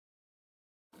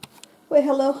Well,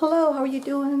 hello, hello. How are you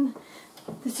doing?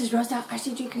 This is Rosa,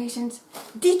 Kreations.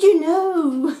 Did you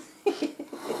know?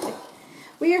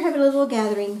 We are having a little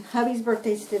gathering. Hubby's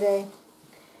birthday's today.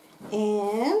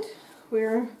 And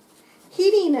we're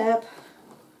heating up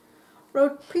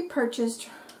pre-purchased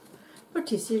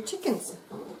rotisserie chickens.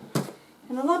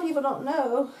 And a lot of people don't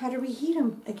know how to reheat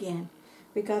them again.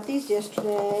 We got these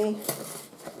yesterday.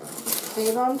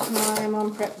 Save on time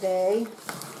on prep day.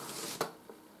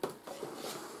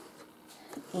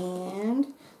 And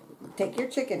take your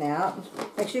chicken out.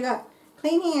 Make sure you got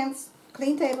clean hands,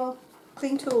 clean table,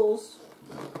 clean tools.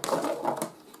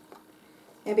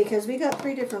 And because we got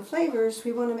 3 different flavors,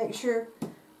 we want to make sure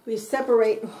we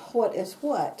separate what is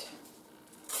what.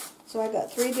 So I got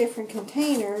 3 different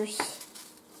containers,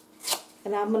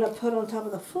 and I'm going to put on top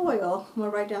of the foil, I'm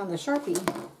going to write down the Sharpie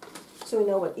so we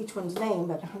know what each one's name,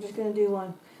 but I'm just going to do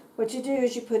one. What you do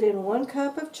is you put in 1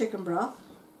 cup of chicken broth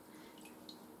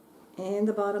in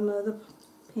the bottom of the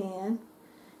pan,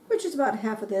 which is about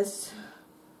half of this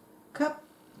cup,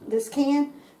 this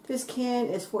can. This can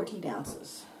is 14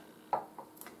 ounces.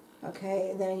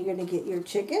 Okay, and then you're going to get your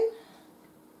chicken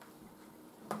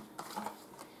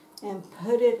and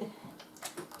put it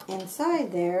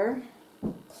inside there.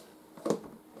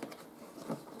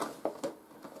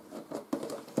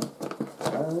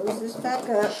 Close this back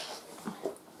up.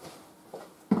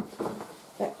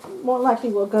 That more likely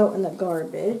will go in the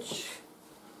garbage.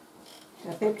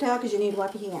 Got a paper towel because you need to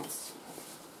wipe your hands.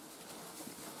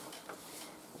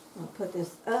 I'll put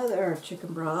this other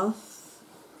chicken broth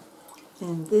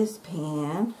in this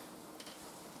pan.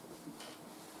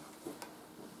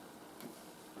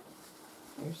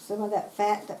 There's some of that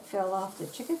fat that fell off the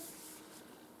chicken.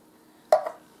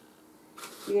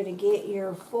 You're going to get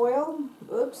your foil.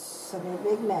 Oops, I made a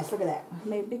big mess. Look at that. I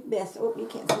made a big mess. Oh, you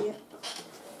can't see it.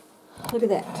 Look at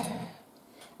that.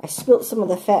 I spilt some of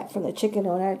the fat from the chicken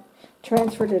when I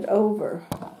transferred it over.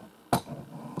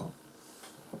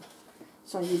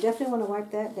 So you definitely want to wipe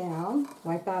that down.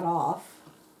 Wipe that off.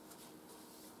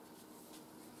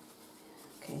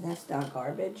 Okay, that's not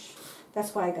garbage.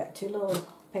 That's why I got 2 little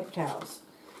paper towels.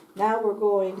 Now we're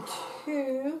going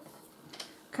to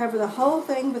cover the whole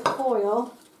thing with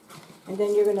foil, and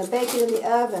then you're going to bake it in the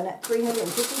oven at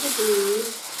 350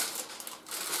 degrees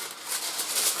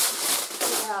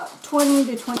for about 20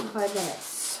 to 25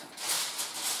 minutes.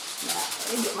 Now,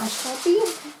 let me get my Sharpie.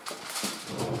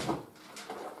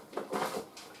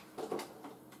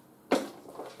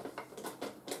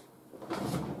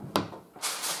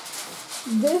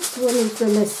 This one is the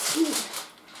mesquite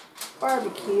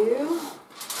barbecue.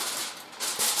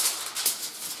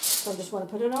 So I just want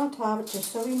to put it on top,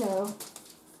 just so we know.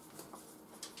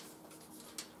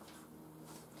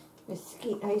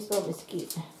 Mesquite, how do you spell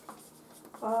mesquite?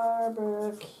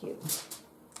 Barbecue.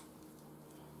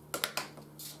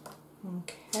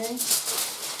 Okay.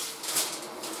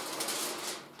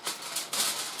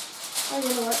 Oh, you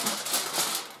know what?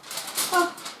 Oh.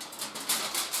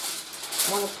 I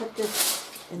want to put this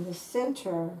in the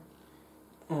center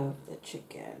of the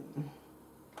chicken.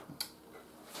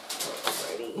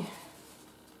 Alrighty.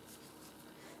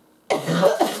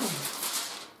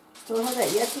 Still have that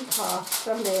yucky cough.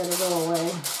 Someday it'll go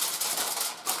away.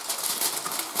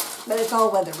 But it's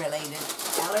all weather related.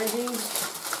 Allergies,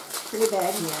 pretty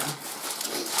bad here.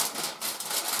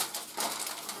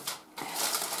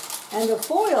 And the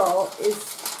foil is,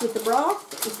 with the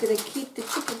broth, is going to keep the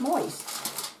chicken moist.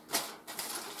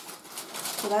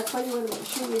 So that's why you want to make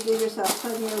sure you give yourself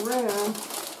plenty of room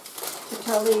to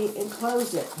totally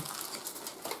enclose it.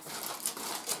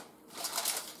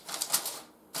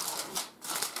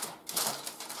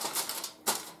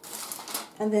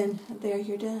 And then there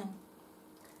you're done.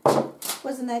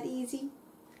 Wasn't that easy?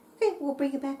 Okay, we'll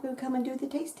bring it back when we come and do the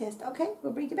taste test. Okay,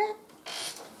 we'll bring it back.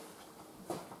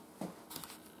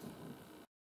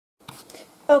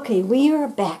 Okay, we are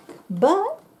back.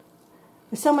 But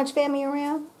with so much family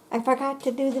around, I forgot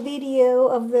to do the video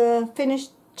of the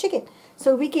finished chicken.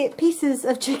 So we get pieces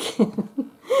of chicken.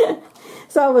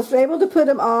 So I was able to put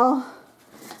them all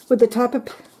with the top of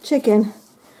chicken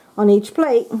on each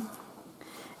plate.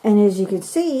 And as you can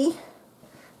see,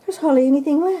 there's hardly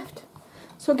anything left.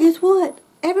 So guess what?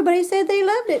 Everybody said they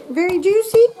loved it. Very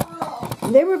juicy.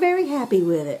 They were very happy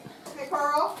with it. Hey,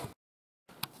 Carl.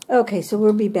 Okay, so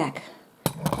we'll be back.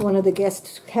 One of the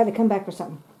guests had to come back for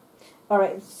something.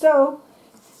 Alright, so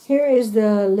here is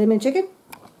the lemon chicken.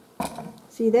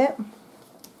 See that?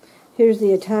 Here's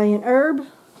the Italian herb.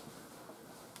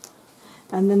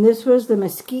 And then this was the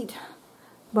mesquite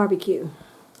barbecue.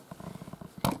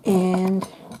 And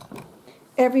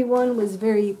everyone was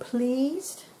very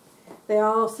pleased. They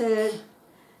all said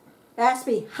asked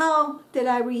me, how did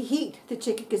I reheat the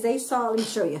chicken? Because they saw, let me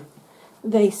show you.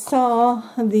 They saw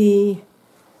the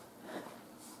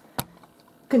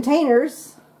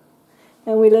containers,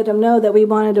 and we let them know that we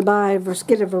wanted to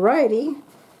get a variety,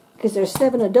 because there's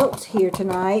 7 adults here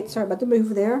tonight. Sorry about the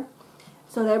move there.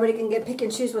 So that everybody can pick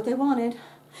and choose what they wanted.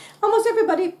 Almost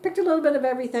everybody picked a little bit of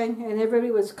everything, and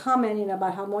everybody was commenting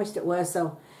about how moist it was.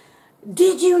 So,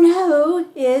 did you know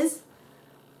is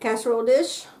casserole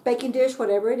dish, baking dish,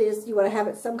 whatever it is, you want to have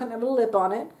it some kind of a lip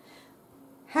on it.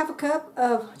 Half a cup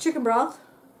of chicken broth.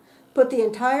 Put the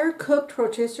entire cooked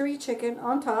rotisserie chicken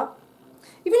on top.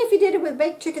 Even if you did it with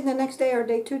baked chicken the next day or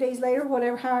 2 days later,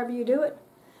 whatever, however you do it.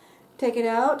 Take it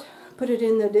out, put it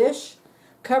in the dish,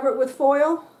 cover it with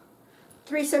foil,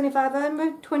 375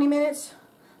 oven, 20 minutes.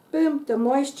 Boom, the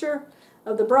moisture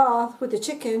of the broth with the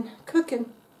chicken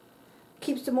cooking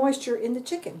keeps the moisture in the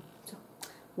chicken. So,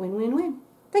 win, win, win.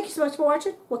 Thank you so much for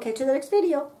watching. We'll catch you in the next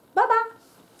video. Bye-bye.